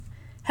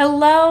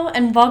Hello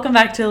and welcome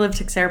back to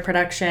Elliptic Sarah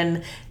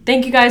production.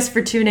 Thank you guys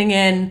for tuning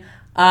in.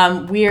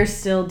 We are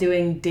still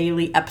doing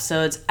daily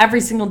episodes every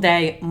single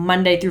day,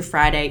 Monday through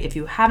Friday. If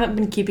you haven't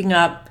been keeping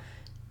up,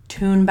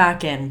 tune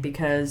back in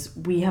because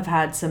we have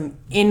had some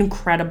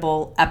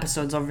incredible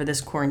episodes over this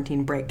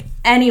quarantine break.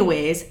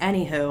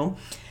 Anywho,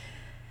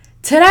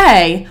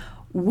 today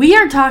we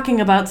are talking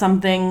about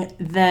something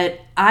that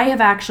I have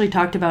actually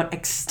talked about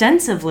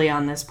extensively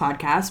on this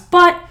podcast,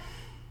 but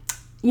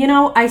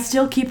I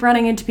still keep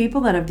running into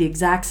people that have the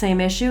exact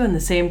same issue and the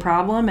same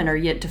problem and are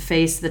yet to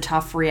face the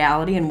tough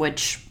reality in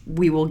which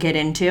we will get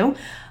into.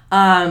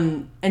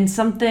 And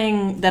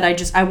something that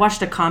I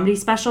watched a comedy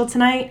special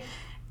tonight,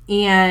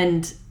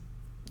 and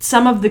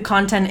some of the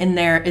content in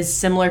there is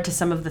similar to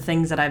some of the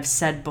things that I've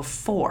said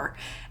before.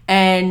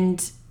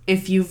 And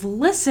if you've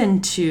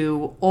listened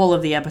to all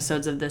of the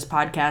episodes of this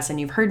podcast and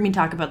you've heard me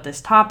talk about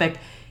this topic,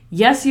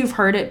 yes, you've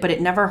heard it, but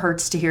it never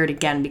hurts to hear it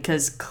again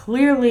because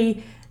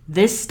clearly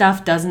this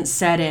stuff doesn't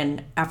set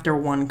in after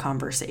one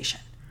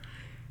conversation.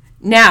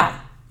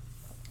 Now,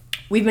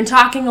 we've been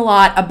talking a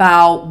lot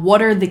about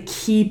what are the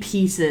key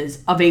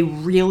pieces of a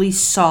really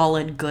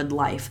solid, good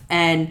life.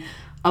 And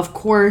of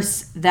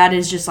course, that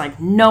is just like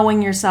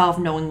knowing yourself,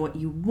 knowing what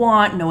you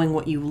want, knowing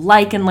what you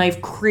like in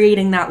life,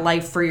 creating that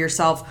life for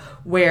yourself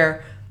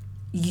where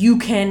you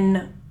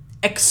can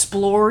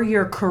explore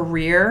your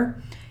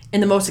career in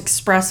the most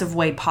expressive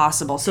way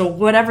possible. So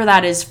whatever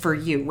that is for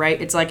you,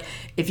 right? It's like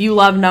if you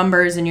love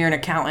numbers and you're an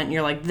accountant and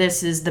you're like,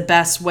 this is the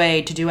best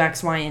way to do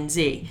X, Y, and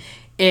Z.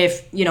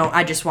 If,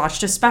 I just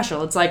watched a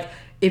special. It's like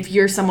if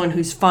you're someone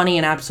who's funny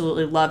and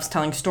absolutely loves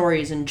telling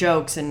stories and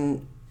jokes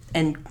and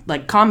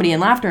like comedy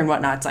and laughter and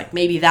whatnot, it's like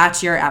maybe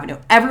that's your avenue.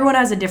 Everyone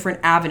has a different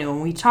avenue.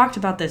 And we talked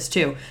about this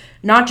too.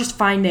 Not just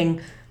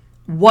finding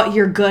what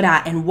you're good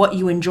at and what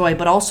you enjoy,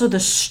 but also the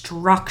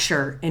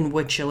structure in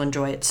which you'll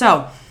enjoy it.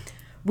 So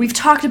we've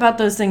talked about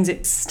those things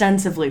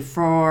extensively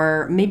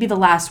for maybe the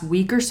last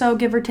week or so,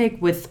 give or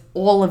take, with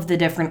all of the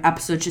different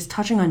episodes, just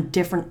touching on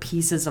different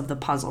pieces of the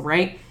puzzle,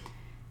 right?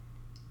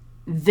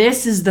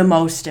 This is the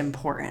most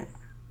important.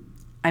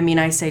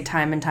 I say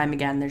time and time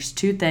again, there's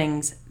two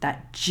things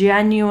that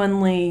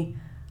genuinely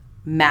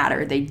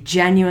matter. They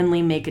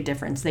genuinely make a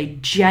difference. They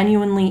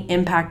genuinely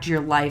impact your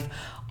life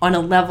on a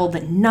level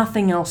that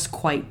nothing else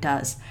quite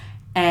does.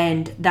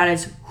 And that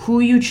is who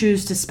you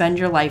choose to spend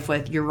your life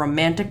with, your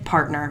romantic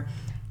partner,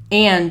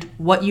 and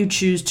what you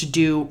choose to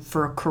do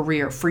for a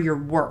career, for your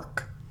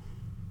work.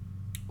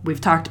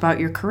 We've talked about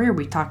your career.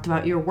 We've talked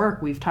about your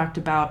work. We've talked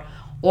about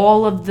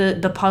all of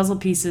the puzzle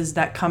pieces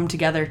that come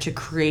together to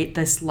create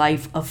this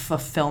life of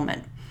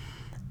fulfillment.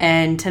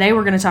 And today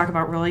we're going to talk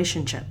about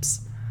relationships.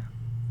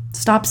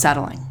 Stop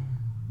settling.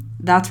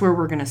 That's where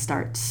we're going to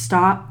start.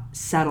 Stop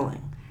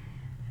settling.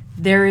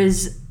 There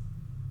is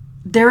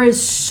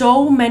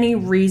so many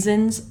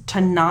reasons to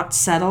not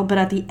settle, but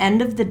at the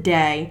end of the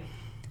day,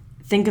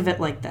 think of it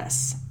like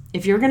this.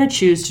 If you're going to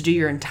choose to do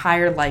your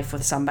entire life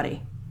with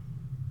somebody,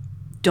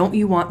 don't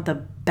you want the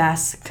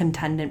best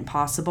contendant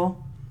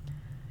possible?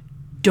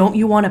 Don't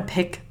you want to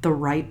pick the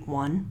right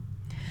one?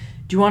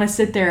 Do you want to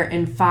sit there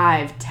in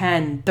 5,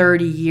 10,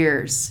 30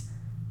 years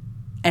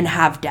and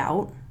have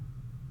doubt?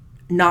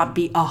 Not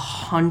be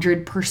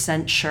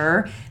 100%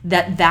 sure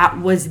that that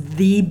was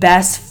the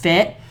best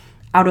fit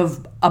out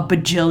of a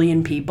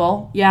bajillion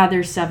people? Yeah,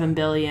 there's 7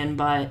 billion,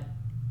 but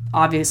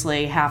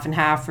obviously half and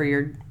half for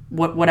your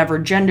whatever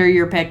gender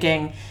you're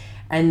picking,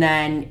 and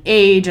then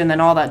age, and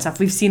then all that stuff.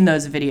 We've seen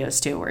those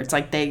videos too, where it's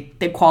like they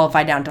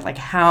qualify down to like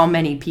how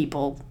many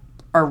people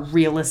are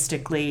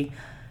realistically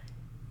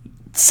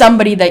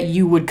somebody that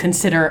you would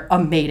consider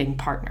a mating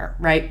partner,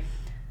 right?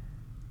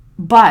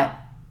 But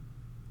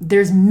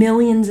there's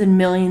millions and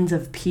millions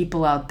of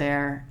people out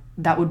there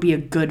that would be a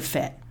good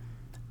fit.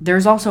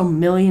 There's also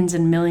millions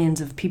and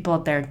millions of people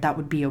out there that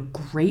would be a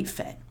great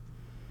fit.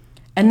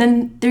 And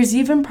then there's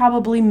even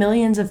probably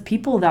millions of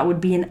people that would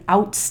be an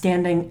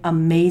outstanding,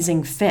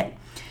 amazing fit.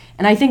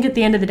 And I think at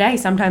the end of the day,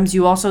 sometimes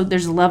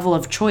there's a level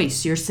of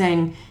choice. You're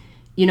saying,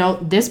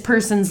 this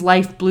person's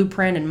life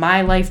blueprint and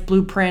my life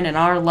blueprint and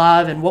our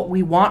love and what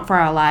we want for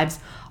our lives,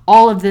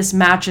 all of this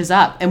matches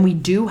up. And we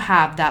do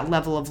have that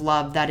level of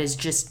love that is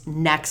just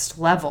next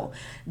level,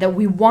 that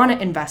we want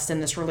to invest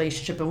in this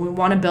relationship and we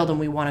want to build and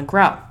we want to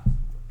grow.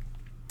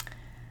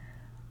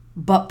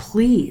 But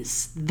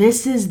please,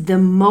 this is the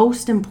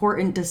most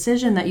important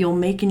decision that you'll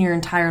make in your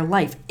entire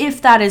life.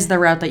 If that is the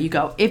route that you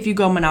go, if you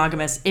go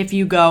monogamous, if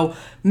you go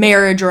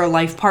marriage or a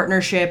life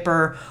partnership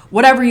or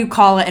whatever you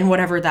call it and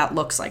whatever that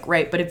looks like,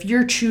 right? But if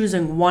you're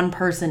choosing one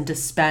person to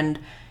spend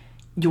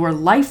your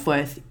life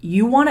with,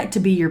 you want it to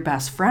be your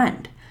best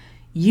friend.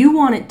 You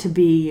want it to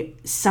be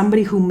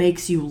somebody who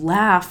makes you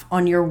laugh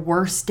on your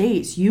worst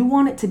days. You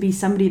want it to be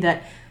somebody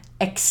that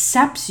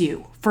accepts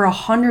you for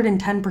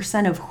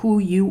 110% of who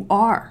you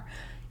are.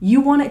 You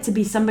want it to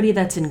be somebody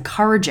that's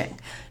encouraging,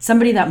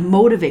 somebody that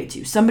motivates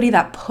you, somebody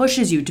that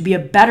pushes you to be a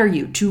better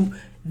you, to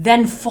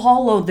then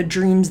follow the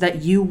dreams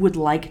that you would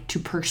like to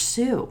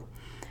pursue.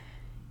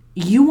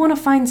 You want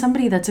to find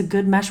somebody that's a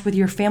good mesh with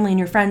your family and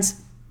your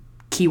friends,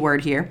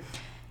 keyword here,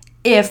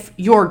 If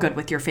you're good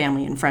with your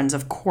family and friends,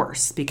 of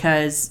course,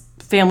 because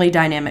family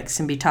dynamics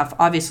can be tough.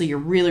 Obviously, you're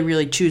really,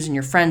 really choosing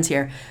your friends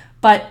here,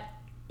 but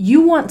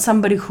you want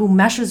somebody who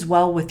meshes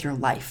well with your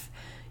life.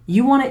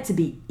 You want it to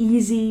be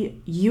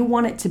easy. You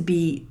want it to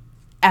be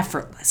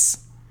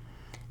effortless.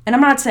 And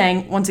I'm not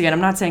saying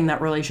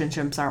that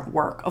relationships aren't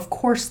work. Of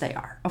course they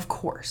are, of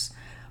course.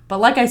 But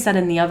like I said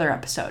in the other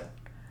episode,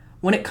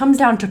 when it comes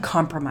down to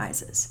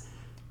compromises,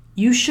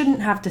 you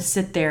shouldn't have to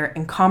sit there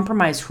and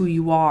compromise who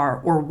you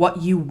are or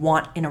what you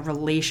want in a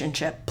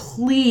relationship.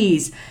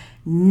 Please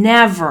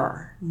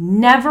never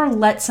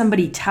let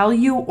somebody tell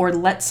you or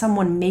let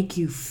someone make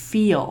you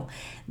feel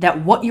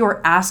that what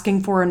you're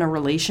asking for in a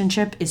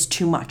relationship is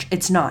too much.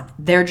 It's not.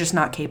 They're just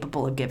not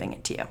capable of giving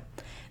it to you.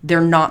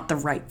 They're not the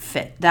right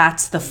fit.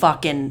 That's the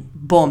fucking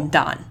boom,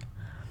 done.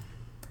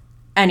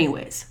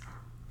 Anyways,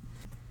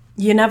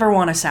 you never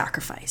want to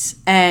sacrifice.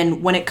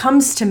 And when it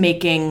comes to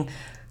making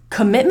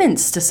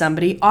commitments to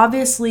somebody,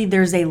 obviously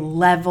there's a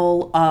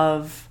level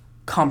of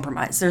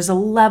compromise. There's a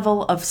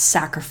level of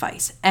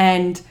sacrifice.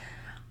 And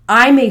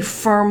I'm a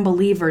firm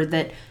believer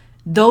that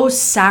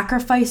those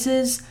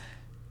sacrifices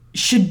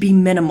should be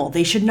minimal.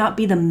 They should not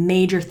be the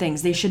major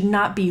things. They should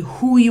not be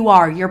who you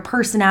are, your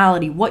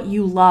personality, what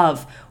you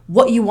love,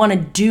 what you want to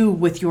do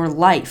with your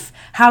life,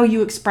 how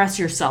you express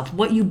yourself,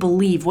 what you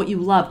believe, what you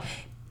love.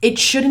 It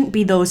shouldn't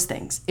be those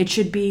things. It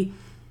should be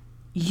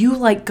you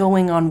like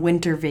going on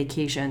winter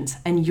vacations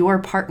and your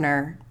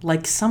partner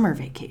likes summer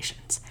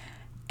vacations.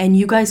 And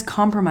you guys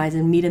compromise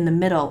and meet in the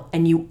middle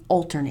and you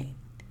alternate.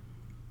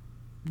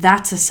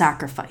 That's a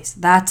sacrifice.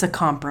 That's a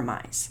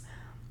compromise.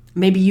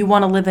 Maybe you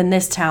want to live in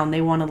this town,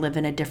 they want to live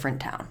in a different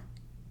town.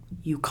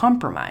 You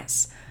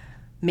compromise.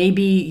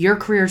 Maybe your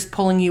career's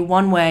pulling you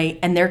one way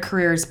and their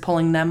career is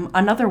pulling them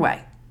another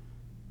way.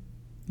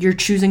 You're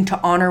choosing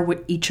to honor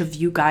what each of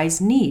you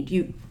guys need.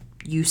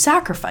 You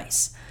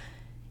sacrifice.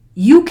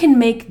 You can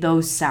make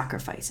those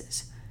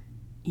sacrifices.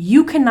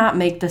 You cannot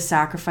make the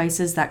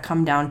sacrifices that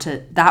come down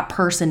to that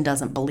person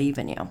doesn't believe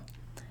in you.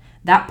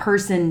 That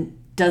person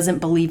doesn't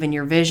believe in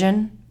your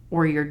vision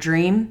or your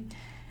dream.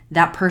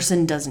 That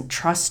person doesn't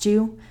trust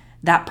you.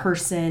 That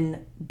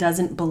person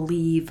doesn't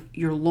believe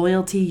your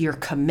loyalty, your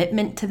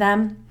commitment to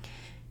them.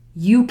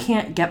 You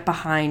can't get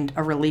behind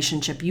a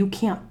relationship. You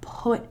can't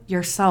put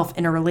yourself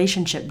in a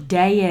relationship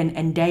day in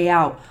and day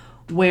out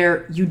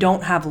where you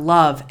don't have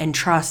love and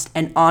trust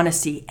and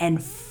honesty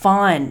and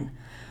fun.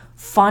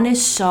 Fun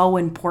is so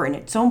important.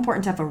 It's so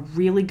important to have a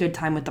really good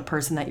time with the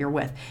person that you're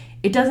with.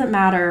 It doesn't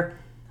matter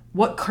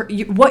what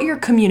your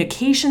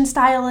communication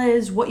style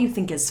is, what you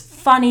think is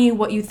funny,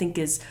 what you think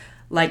is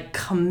like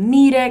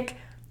comedic,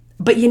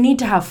 but you need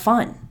to have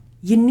fun.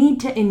 You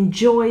need to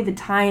enjoy the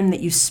time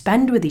that you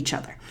spend with each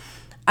other.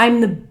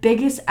 I'm the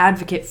biggest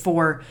advocate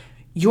for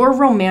your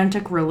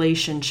romantic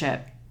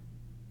relationship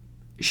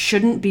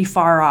shouldn't be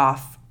far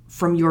off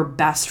from your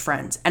best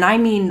friends. And I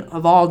mean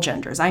of all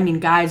genders. I mean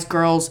guys,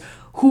 girls,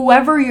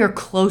 whoever you're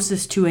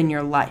closest to in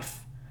your life.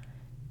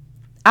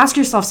 Ask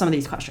yourself some of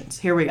these questions.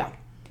 Here we go.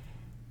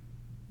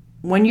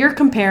 When you're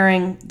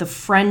comparing the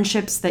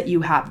friendships that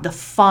you have, the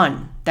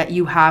fun that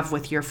you have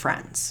with your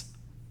friends,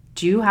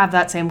 do you have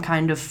that same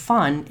kind of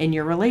fun in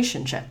your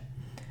relationship?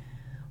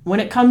 When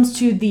it comes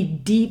to the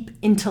deep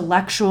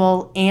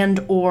intellectual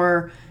and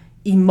or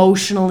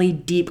emotionally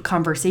deep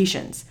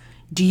conversations,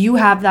 do you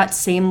have that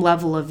same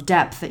level of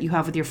depth that you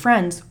have with your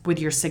friends with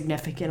your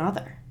significant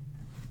other?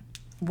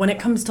 When it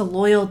comes to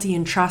loyalty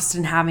and trust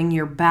and having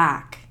your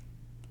back,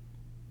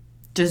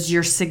 does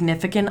your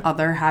significant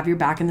other have your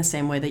back in the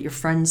same way that your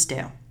friends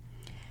do?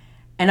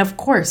 And of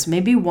course,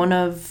 maybe one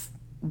of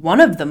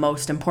the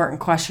most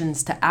important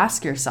questions to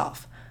ask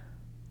yourself.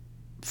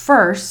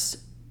 First,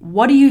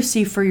 what do you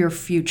see for your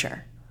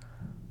future?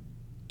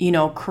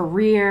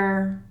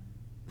 Career,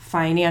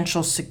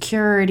 financial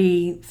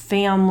security,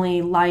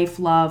 family, life,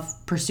 love,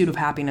 pursuit of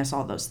happiness,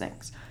 all those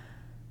things.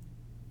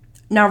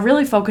 Now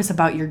really focus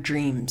about your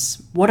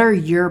dreams. What are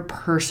your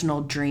personal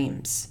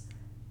dreams?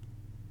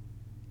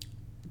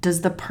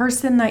 Does the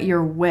person that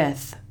you're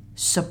with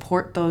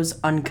support those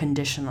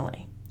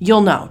unconditionally?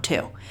 You'll know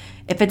too.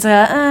 If it's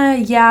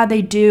yeah,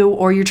 they do,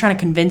 or you're trying to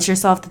convince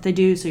yourself that they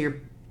do, so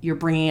you're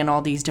bringing in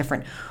all these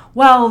different,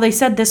 well, they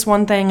said this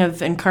one thing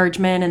of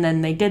encouragement and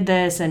then they did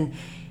this and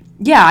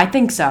yeah, I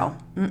think so.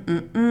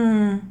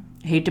 I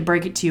hate to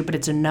break it to you, but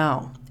it's a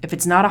no. If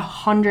it's not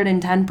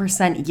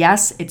 110%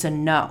 yes, it's a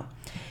no.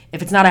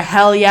 If it's not a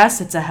hell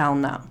yes, it's a hell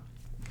no.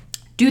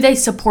 Do they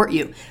support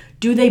you?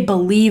 Do they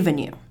believe in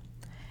you?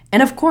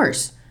 And of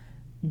course,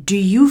 do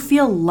you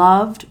feel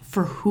loved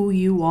for who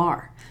you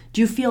are? Do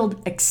you feel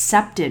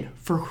accepted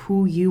for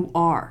who you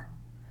are?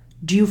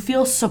 Do you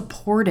feel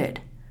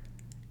supported?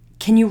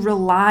 Can you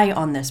rely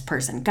on this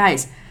person?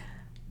 Guys,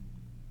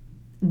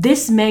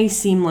 this may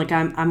seem like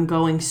I'm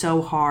going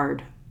so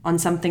hard on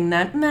something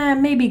that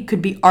maybe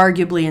could be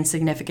arguably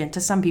insignificant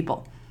to some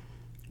people,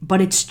 but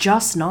it's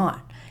just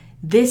not.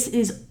 This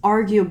is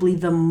arguably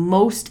the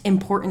most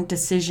important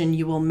decision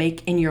you will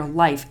make in your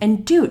life.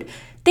 And dude,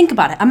 think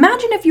about it.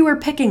 Imagine if you were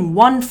picking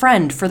one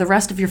friend for the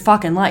rest of your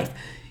fucking life.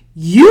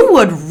 you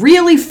would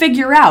really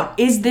figure out,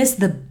 is this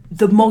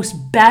the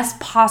most best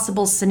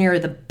possible scenario,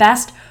 the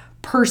best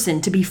person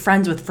to be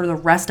friends with for the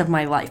rest of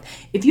my life?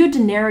 If you had to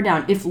narrow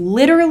down, if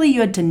literally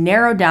you had to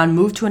narrow down,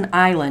 move to an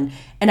island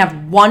and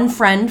have one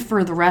friend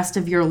for the rest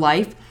of your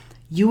life,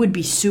 you would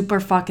be super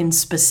fucking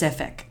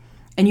specific.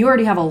 And you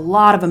already have a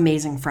lot of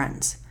amazing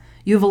friends.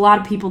 You have a lot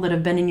of people that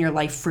have been in your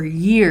life for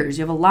years.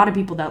 You have a lot of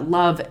people that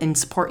love and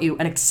support you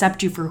and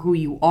accept you for who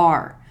you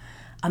are.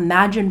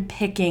 Imagine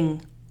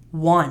picking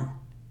one.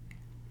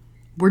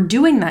 We're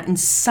doing that in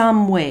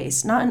some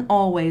ways, not in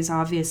all ways,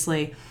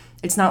 obviously.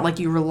 It's not like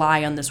you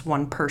rely on this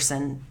one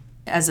person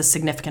as a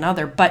significant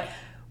other, but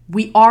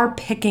we are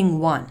picking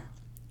one.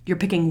 You're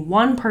picking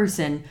one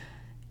person.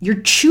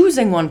 You're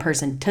choosing one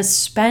person to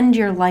spend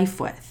your life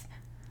with.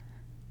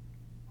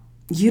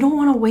 You don't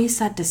want to waste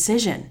that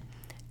decision.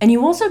 And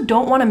you also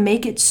don't want to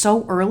make it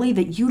so early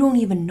that you don't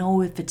even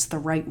know if it's the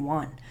right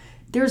one.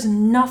 There's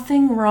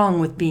nothing wrong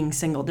with being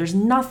single. There's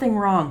nothing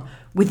wrong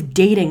with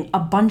dating a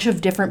bunch of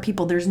different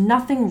people. There's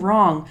nothing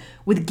wrong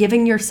with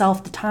giving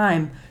yourself the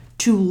time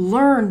to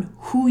learn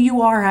who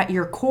you are at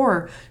your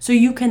core so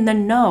you can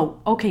then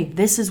know, okay,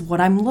 this is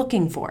what I'm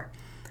looking for.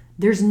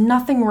 There's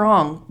nothing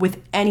wrong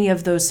with any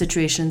of those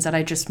situations that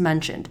I just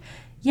mentioned.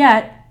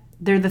 Yet,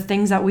 they're the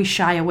things that we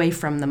shy away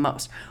from the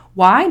most.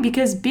 Why?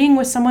 Because being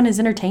with someone is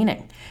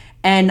entertaining.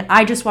 And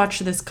I just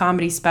watched this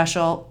comedy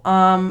special.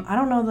 I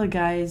don't know the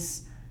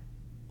guy's...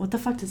 What the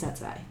fuck does that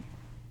say?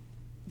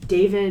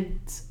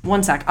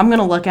 One sec. I'm going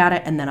to look at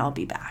it and then I'll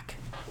be back.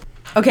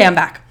 Okay, I'm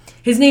back.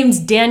 His name's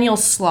Daniel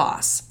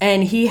Sloss,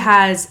 and he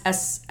has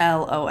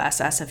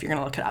SLOSS if you're going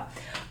to look it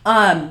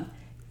up.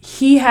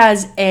 He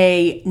has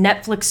a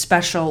Netflix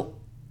special.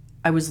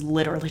 I was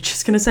literally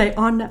just going to say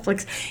on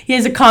Netflix. He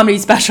has a comedy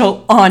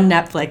special on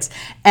Netflix.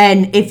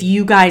 And if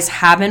you guys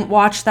haven't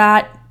watched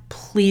that,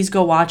 please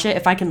go watch it.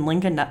 If I can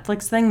link a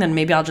Netflix thing, then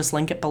maybe I'll just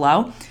link it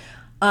below.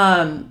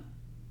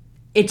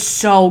 It's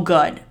so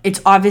good.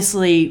 It's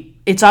obviously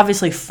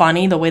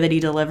funny. The way that he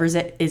delivers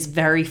it is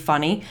very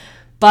funny.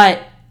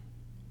 But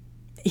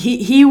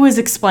he was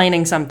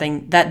explaining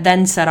something that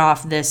then set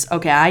off this,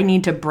 okay, I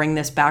need to bring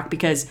this back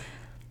because,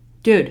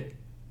 dude,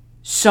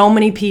 so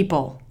many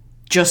people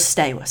just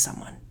stay with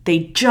someone. They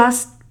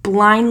just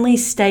blindly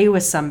stay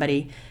with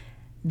somebody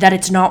that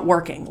it's not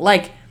working.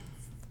 Like,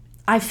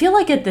 I feel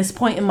like at this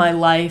point in my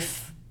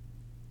life,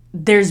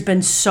 there's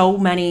been so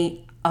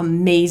many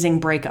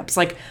amazing breakups.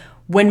 Like,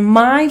 when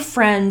my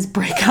friends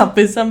break up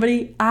with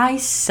somebody, I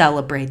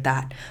celebrate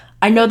that.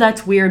 I know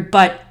that's weird,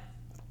 but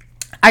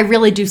I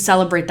really do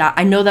celebrate that.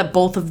 I know that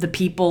both of the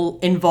people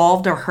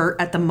involved are hurt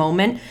at the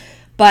moment,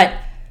 but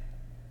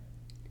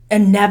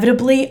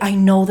inevitably, I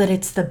know that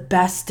it's the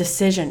best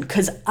decision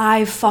because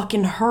I've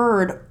fucking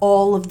heard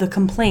all of the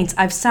complaints.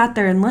 I've sat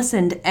there and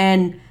listened,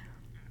 and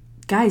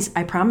guys,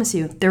 I promise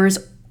you, there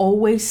is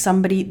always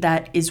somebody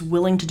that is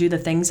willing to do the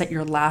things that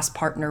your last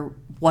partner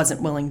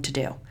wasn't willing to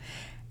do.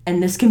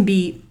 And this can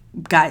be,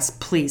 guys,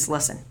 please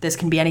listen. This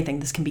can be anything.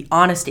 This can be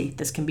honesty.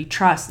 This can be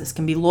trust. This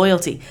can be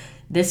loyalty.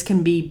 This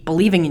can be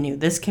believing in you.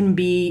 This can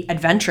be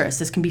adventurous.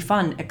 This can be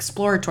fun,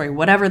 exploratory,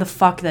 whatever the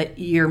fuck that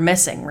you're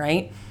missing,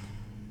 right?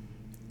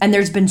 And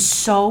there's been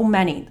so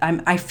many.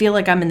 I feel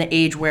like I'm in the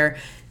age where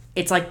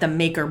it's like the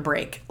make or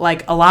break.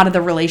 Like a lot of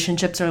the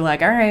relationships are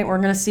like, all right, we're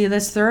going to see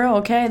this through.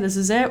 Okay, this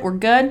is it. We're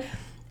good.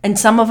 And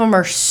some of them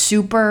are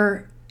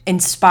super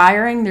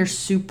inspiring. They're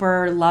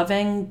super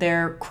loving.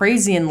 They're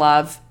crazy in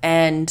love.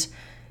 And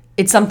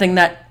it's something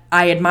that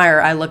I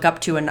admire, I look up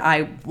to, and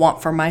I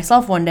want for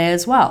myself one day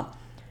as well.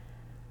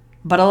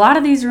 But a lot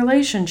of these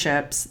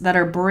relationships that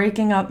are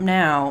breaking up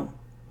now,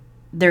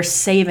 they're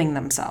saving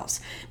themselves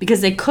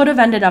because they could have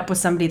ended up with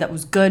somebody that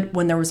was good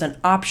when there was an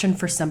option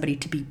for somebody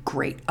to be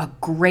great, a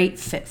great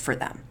fit for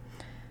them.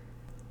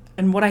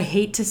 And what I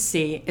hate to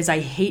see is I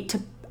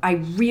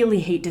really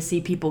hate to see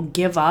people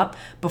give up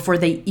before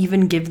they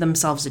even give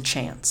themselves a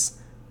chance.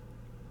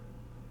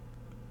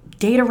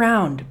 Date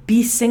around,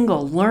 be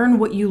single, learn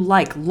what you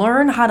like,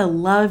 learn how to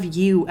love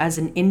you as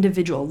an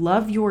individual,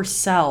 love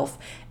yourself,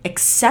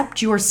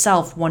 accept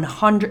yourself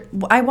 100.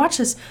 I watch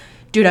this,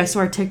 dude, I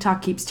swear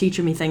TikTok keeps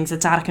teaching me things.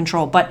 It's out of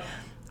control. But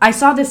I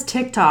saw this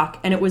TikTok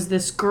and it was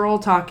this girl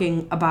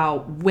talking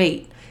about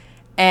weight.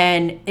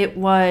 And it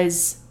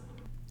was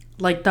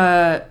like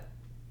the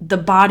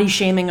body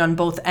shaming on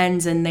both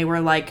ends, and they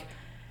were like,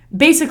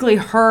 basically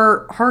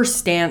her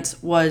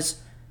stance was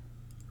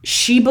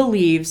she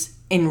believes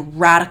in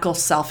radical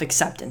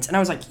self-acceptance. And I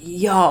was like,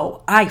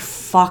 yo, I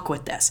fuck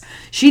with this.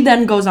 She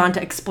then goes on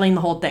to explain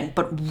the whole thing,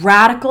 but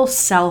radical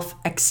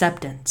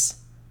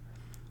self-acceptance.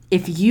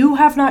 If you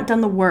have not done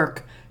the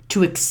work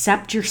to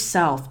accept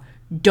yourself,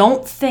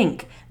 don't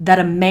think that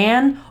a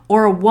man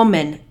or a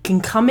woman can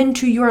come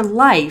into your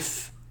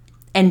life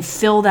and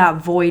fill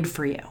that void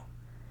for you.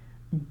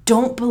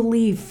 Don't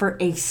believe for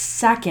a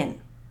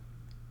second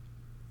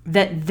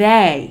that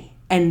they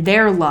and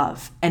their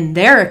love and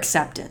their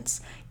acceptance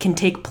can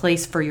take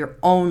place for your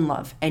own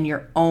love and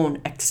your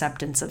own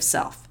acceptance of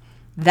self.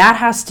 That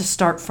has to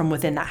start from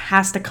within. That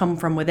has to come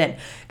from within.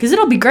 Because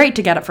it'll be great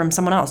to get it from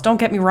someone else. Don't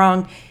get me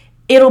wrong.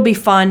 It'll be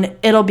fun.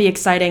 It'll be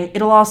exciting.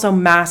 It'll also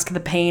mask the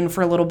pain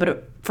for a little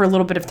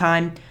bit of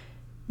time.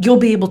 You'll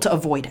be able to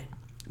avoid it,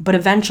 but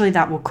eventually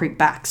that will creep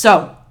back.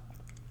 So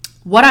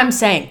what I'm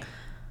saying,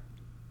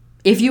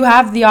 if you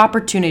have the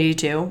opportunity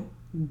to,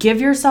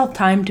 give yourself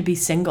time to be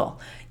single.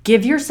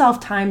 Give yourself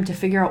time to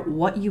figure out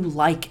what you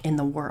like in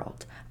the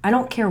world. I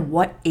don't care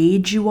what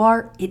age you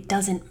are. It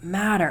doesn't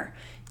matter.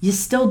 You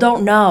still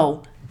don't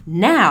know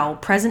now,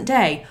 present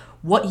day,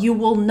 what you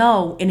will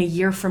know in a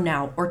year from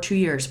now, or 2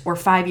 years, or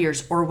 5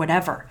 years, or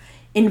whatever.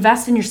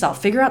 Invest in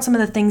yourself. Figure out some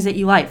of the things that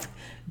you like.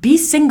 Be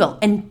single.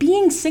 And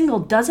being single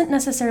doesn't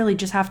necessarily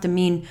just have to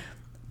mean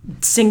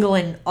single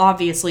in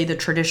obviously the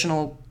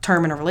traditional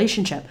term in a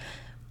relationship,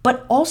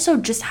 but also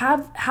just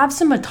have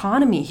some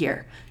autonomy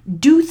here.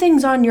 Do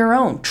things on your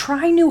own.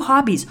 Try new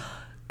hobbies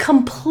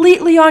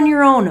completely on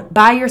your own,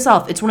 by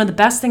yourself. It's one of the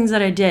best things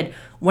that I did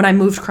when I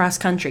moved cross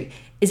country,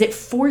 is it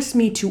forced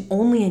me to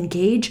only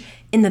engage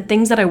in the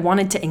things that I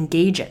wanted to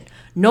engage in.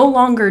 No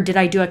longer did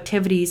I do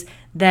activities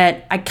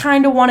that I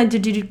kind of wanted to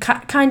do,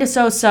 kind of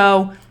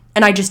so,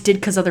 and I just did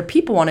because other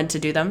people wanted to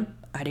do them.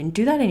 I didn't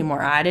do that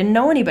anymore. I didn't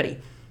know anybody.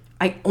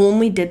 I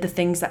only did the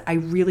things that I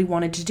really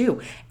wanted to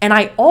do. And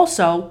I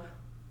also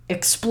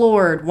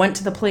explored, went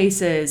to the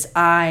places,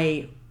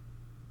 I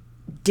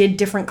did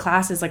different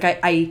classes. Like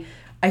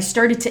I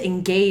started to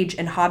engage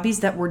in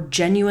hobbies that were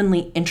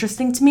genuinely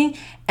interesting to me,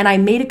 and I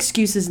made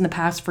excuses in the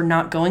past for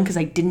not going because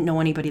I didn't know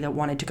anybody that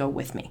wanted to go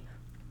with me.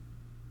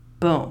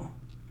 Boom.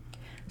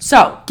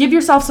 So give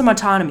yourself some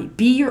autonomy.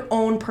 Be your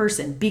own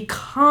person.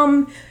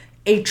 Become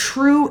a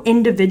true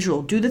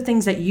individual. Do the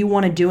things that you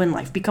want to do in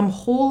life. Become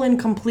whole and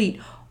complete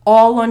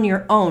all on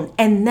your own,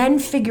 and then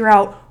figure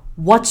out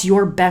what's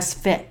your best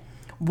fit.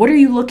 What are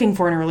you looking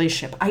for in a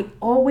relationship? I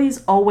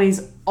always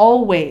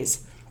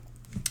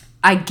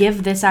I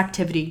give this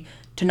activity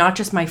to not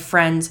just my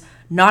friends,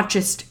 not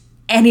just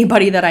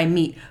anybody that I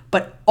meet,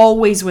 but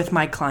always with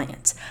my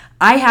clients.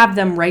 I have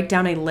them write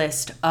down a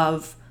list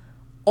of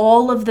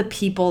all of the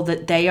people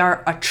that they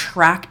are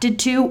attracted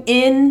to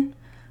in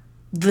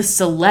the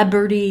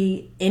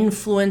celebrity,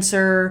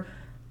 influencer,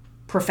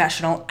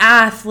 professional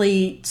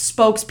athlete,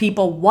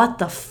 spokespeople, what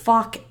the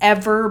fuck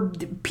ever,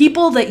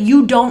 people that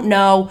you don't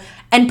know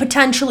and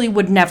potentially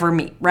would never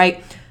meet,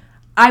 right?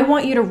 I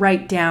want you to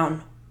write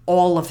down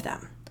all of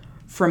them.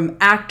 From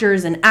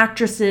actors and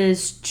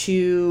actresses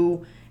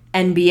to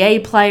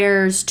NBA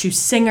players to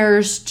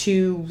singers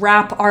to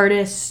rap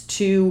artists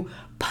to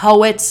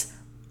poets.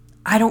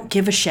 I don't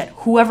give a shit.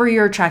 Whoever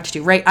you're attracted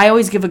to, right? I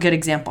always give a good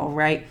example,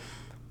 right?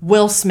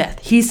 Will Smith.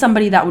 He's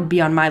somebody that would be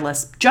on my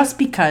list just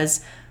because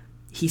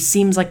he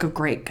seems like a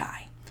great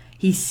guy.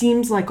 He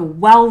seems like a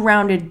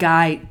well-rounded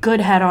guy,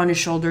 good head on his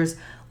shoulders,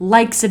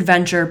 likes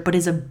adventure, but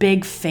is a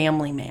big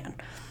family man.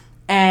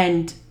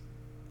 And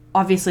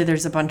obviously,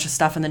 there's a bunch of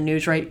stuff in the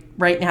news right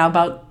now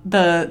about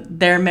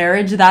their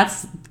marriage.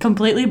 That's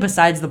completely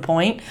besides the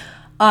point.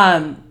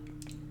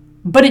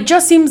 But it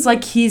just seems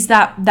like he's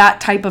that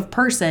type of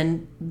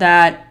person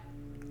that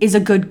is a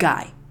good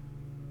guy.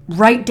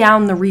 Write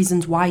down the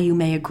reasons why you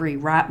may agree,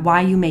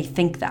 why you may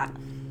think that.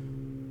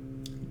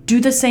 Do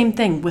the same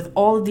thing with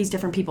all of these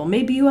different people.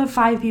 Maybe you have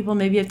 5 people,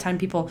 maybe you have 10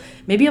 people,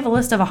 maybe you have a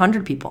list of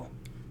 100 people.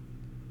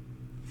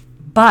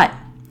 But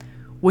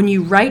when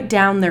you write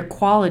down their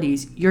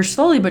qualities, you're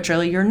slowly but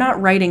surely, you're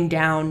not writing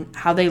down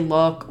how they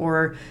look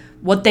or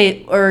what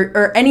they,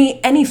 or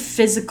any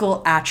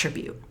physical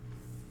attribute.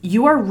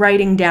 You are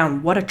writing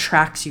down what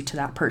attracts you to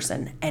that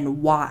person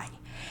and why.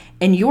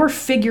 And you're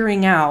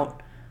figuring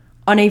out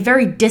on a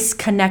very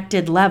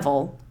disconnected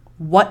level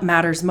what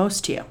matters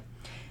most to you.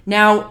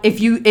 Now,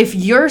 if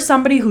you're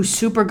somebody who's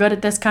super good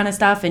at this kind of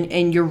stuff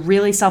and you're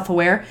really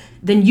self-aware,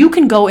 then you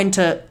can go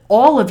into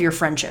all of your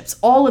friendships,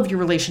 all of your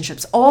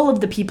relationships, all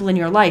of the people in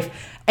your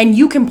life, and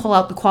you can pull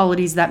out the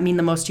qualities that mean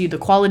the most to you, the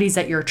qualities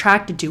that you're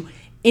attracted to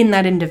in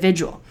that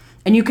individual.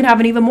 And you can have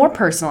an even more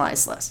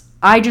personalized list.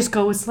 I just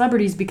go with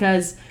celebrities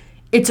because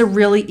it's a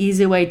really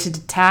easy way to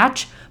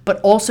detach, but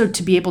also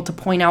to be able to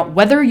point out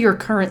whether you're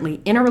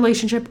currently in a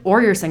relationship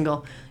or you're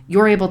single,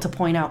 you're able to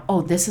point out,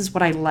 oh, this is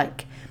what I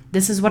like.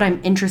 This is what I'm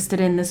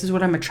interested in. This is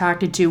what I'm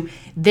attracted to.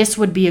 This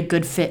would be a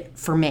good fit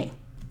for me.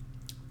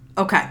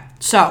 Okay,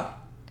 so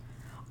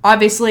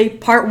obviously,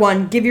 part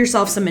 1, give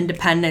yourself some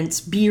independence.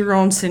 Be your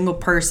own single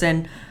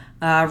person,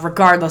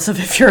 regardless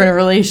of if you're in a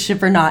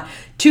relationship or not.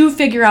 2,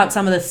 figure out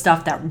some of the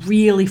stuff that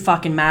really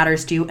fucking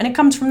matters to you, and it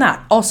comes from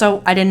that.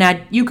 Also, I didn't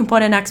add, you can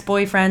put in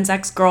ex-boyfriends,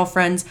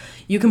 ex-girlfriends.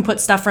 You can put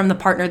stuff from the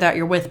partner that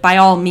you're with, by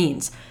all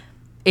means.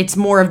 It's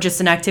more of just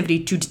an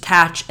activity to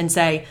detach and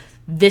say,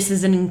 this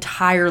is an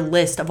entire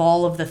list of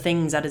all of the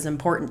things that is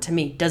important to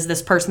me. Does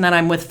this person that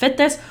I'm with fit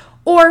this?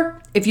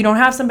 Or if you don't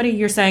have somebody,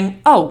 you're saying,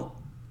 oh,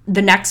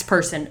 the next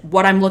person,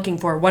 what I'm looking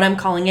for, what I'm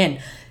calling in.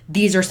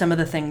 These are some of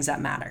the things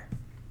that matter.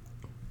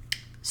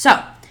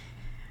 So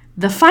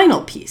the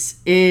final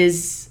piece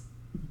is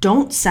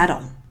don't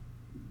settle.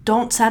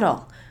 Don't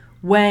settle.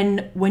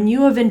 When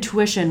you have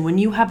intuition, when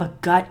you have a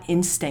gut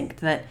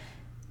instinct that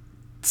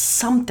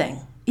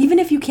something, even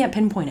if you can't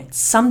pinpoint it,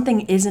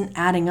 something isn't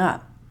adding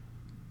up,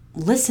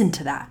 listen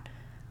to that.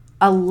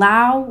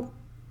 allow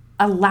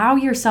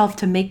yourself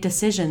to make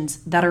decisions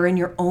that are in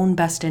your own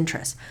best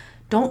interest.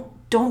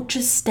 Don't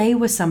just stay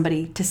with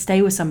somebody to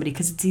stay with somebody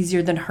because it's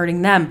easier than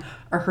hurting them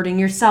or hurting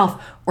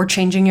yourself or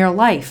changing your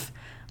life.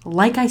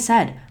 Like I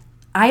said,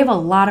 I have a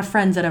lot of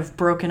friends that have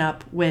broken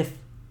up with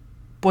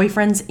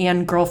boyfriends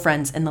and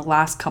girlfriends in the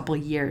last couple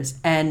of years.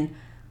 And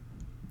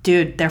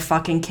dude, they're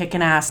fucking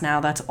kicking ass now.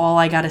 That's all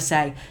I gotta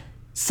say.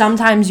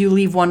 Sometimes you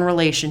leave one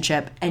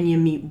relationship and you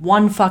meet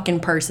one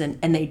fucking person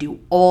and they do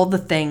all the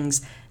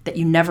things that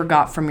you never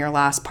got from your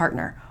last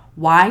partner.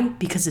 Why?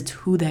 Because it's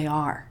who they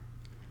are.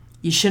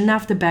 You shouldn't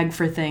have to beg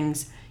for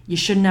things. You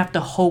shouldn't have to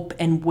hope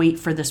and wait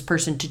for this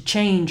person to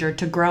change or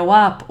to grow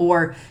up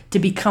or to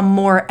become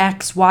more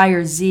X, Y,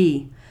 or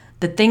Z.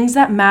 The things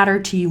that matter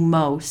to you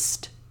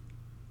most,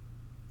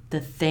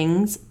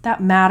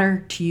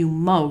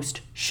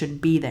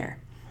 should be there.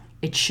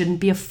 It shouldn't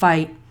be a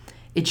fight.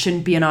 It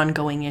shouldn't be an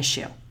ongoing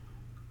issue.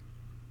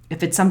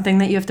 If it's something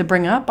that you have to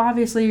bring up,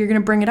 obviously you're going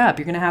to bring it up.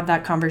 You're going to have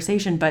that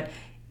conversation, but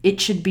it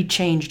should be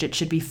changed. It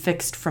should be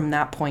fixed from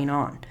that point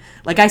on.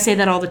 Like I say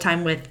that all the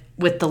time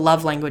with the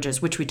love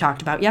languages, which we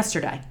talked about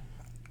yesterday.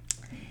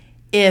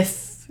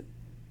 If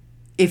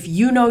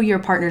you know your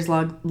partner's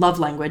love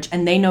language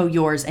and they know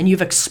yours and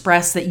you've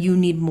expressed that you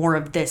need more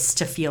of this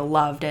to feel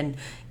loved and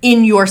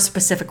in your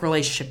specific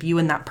relationship, you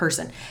and that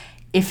person,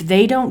 if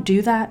they don't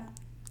do that,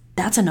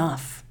 that's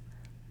enough.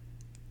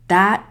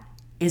 That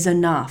is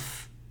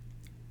enough.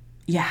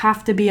 You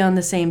have to be on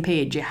the same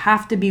page. You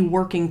have to be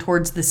working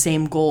towards the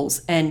same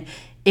goals. And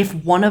if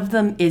one of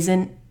them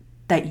isn't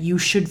that you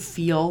should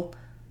feel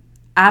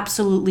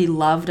absolutely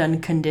loved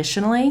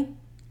unconditionally,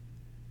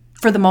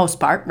 for the most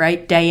part,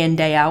 right? Day in,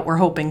 day out, we're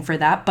hoping for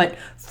that. But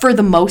for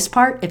the most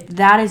part, if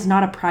that is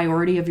not a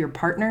priority of your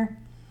partner,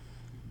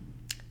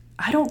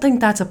 I don't think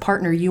that's a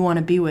partner you want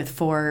to be with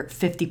for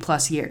 50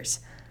 plus years.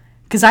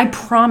 Because I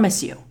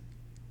promise you,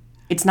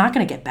 it's not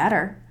going to get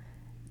better.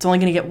 It's only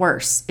going to get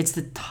worse. It's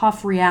the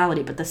tough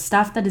reality. But the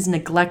stuff that is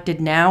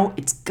neglected now,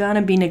 it's going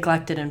to be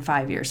neglected in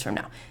 5 years from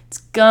now. It's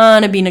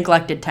going to be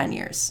neglected 10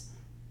 years.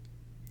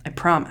 I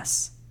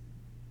promise.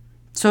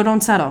 So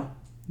don't settle.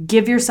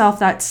 Give yourself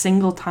that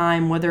single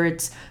time, whether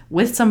it's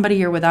with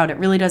somebody or without, it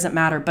really doesn't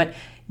matter. But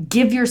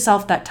give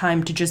yourself that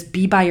time to just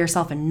be by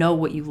yourself and know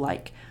what you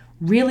like.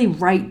 Really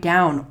write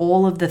down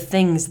all of the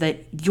things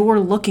that you're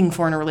looking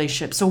for in a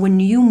relationship. So when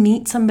you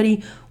meet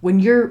somebody, when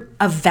you're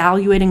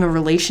evaluating a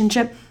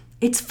relationship,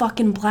 it's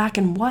fucking black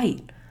and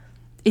white.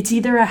 It's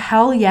either a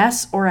hell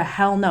yes or a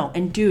hell no.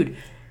 And dude,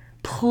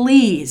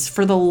 please,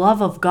 for the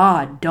love of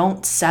God,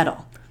 don't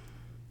settle.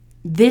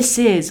 This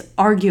is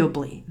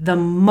arguably the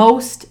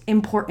most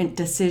important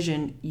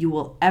decision you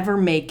will ever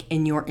make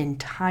in your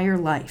entire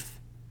life.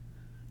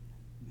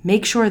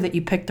 Make sure that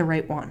you pick the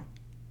right one.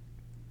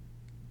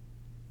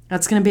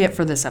 That's going to be it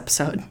for this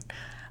episode.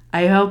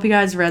 I hope you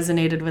guys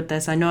resonated with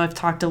this. I know I've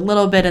talked a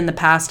little bit in the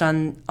past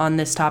on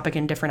this topic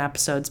in different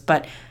episodes,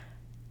 but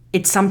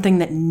it's something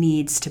that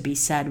needs to be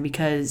said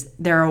because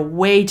there are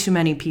way too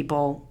many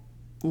people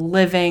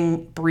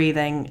living,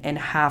 breathing in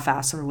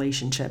half-ass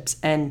relationships,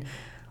 and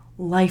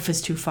life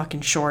is too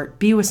fucking short.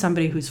 Be with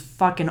somebody who's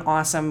fucking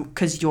awesome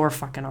because you're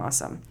fucking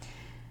awesome.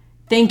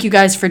 Thank you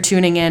guys for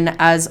tuning in.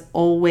 As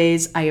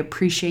always, I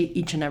appreciate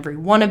each and every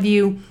one of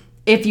you.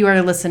 If you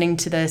are listening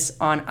to this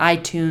on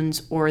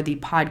iTunes or the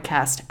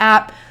podcast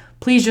app,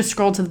 please just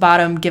scroll to the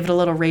bottom, give it a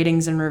little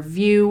ratings and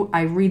review.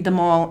 I read them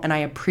all and I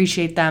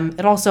appreciate them.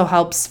 It also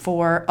helps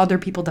for other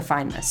people to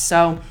find this.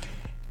 So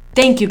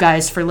thank you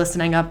guys for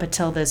listening up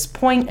until this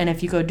point. And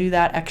if you go do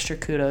that, extra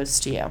kudos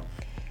to you.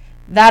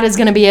 That is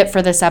going to be it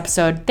for this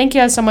episode. Thank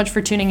you guys so much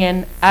for tuning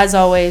in. As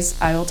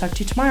always, I will talk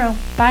to you tomorrow.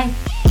 Bye.